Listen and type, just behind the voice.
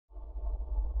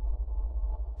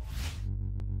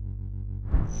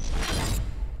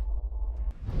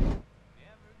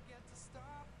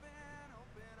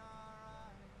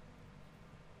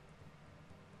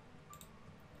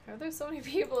there so many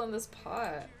people in this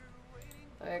pot?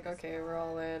 Like, okay, we're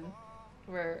all in.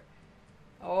 We're...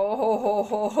 Oh,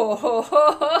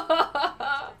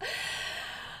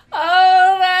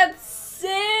 oh, that's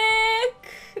sick!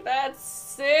 That's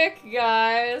sick,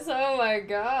 guys. Oh my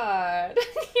god.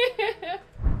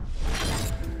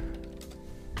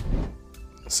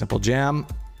 Simple jam.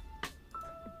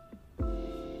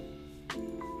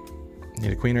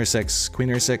 Need a queen or six. Queen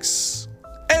or six.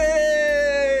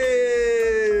 Hey!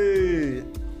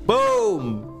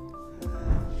 Boom!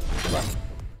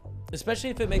 Especially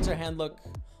if it makes our hand look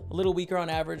a little weaker on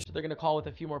average. They're gonna call with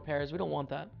a few more pairs. We don't want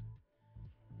that.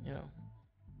 You know.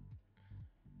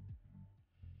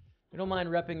 We don't mind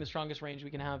repping the strongest range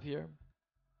we can have here.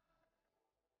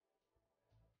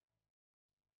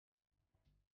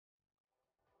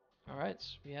 All right,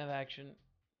 we have action.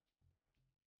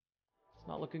 It's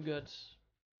not looking good.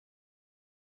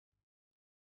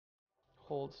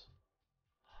 Holds.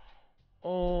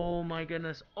 Oh my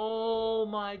goodness. Oh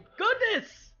my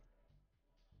goodness.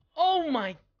 Oh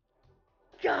my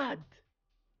god.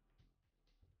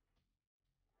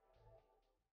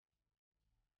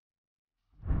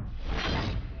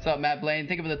 What's up, Matt Blaine?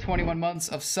 Think of the 21 months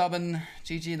of subbing.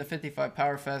 GG in the 55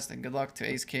 Power Fest, and good luck to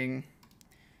Ace King.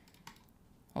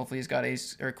 Hopefully he's got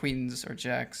ace or queens or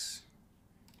jacks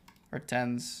or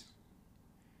tens.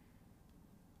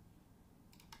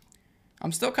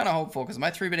 I'm still kind of hopeful because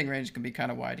my 3-betting range can be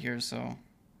kind of wide here, so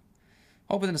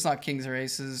hoping it's not kings or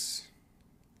aces.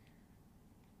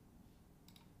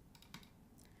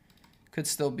 Could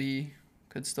still be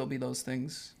those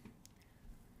things.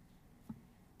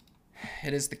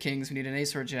 It is the kings. We need an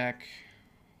ace or a jack.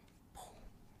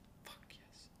 Fuck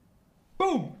yes.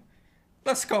 Boom!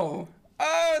 Let's go.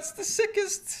 Oh, it's the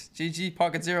sickest. GG,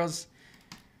 pocket zeros.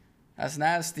 That's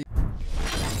nasty.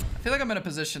 I feel like I'm in a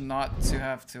position not to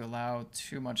have to allow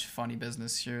too much funny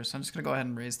business here, so I'm just gonna go ahead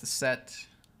and raise the set.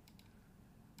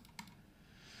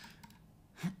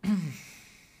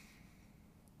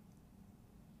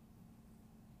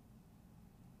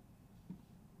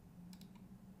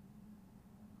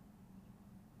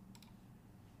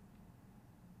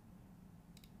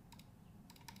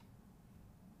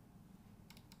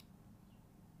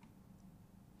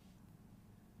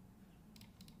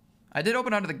 I did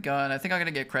open under the gun. I think I'm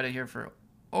gonna get credit here for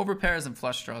over pairs and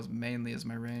flush draws mainly as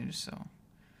my range, so.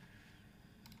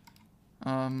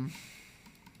 Yeah,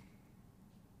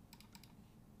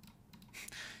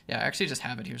 I actually just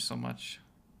have it here so much.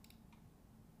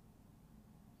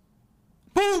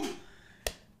 Boom!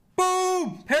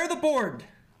 Boom! Pair the board!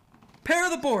 Pair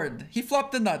the board! He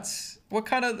flopped the nuts. What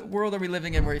kind of world are we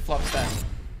living in where he flops that?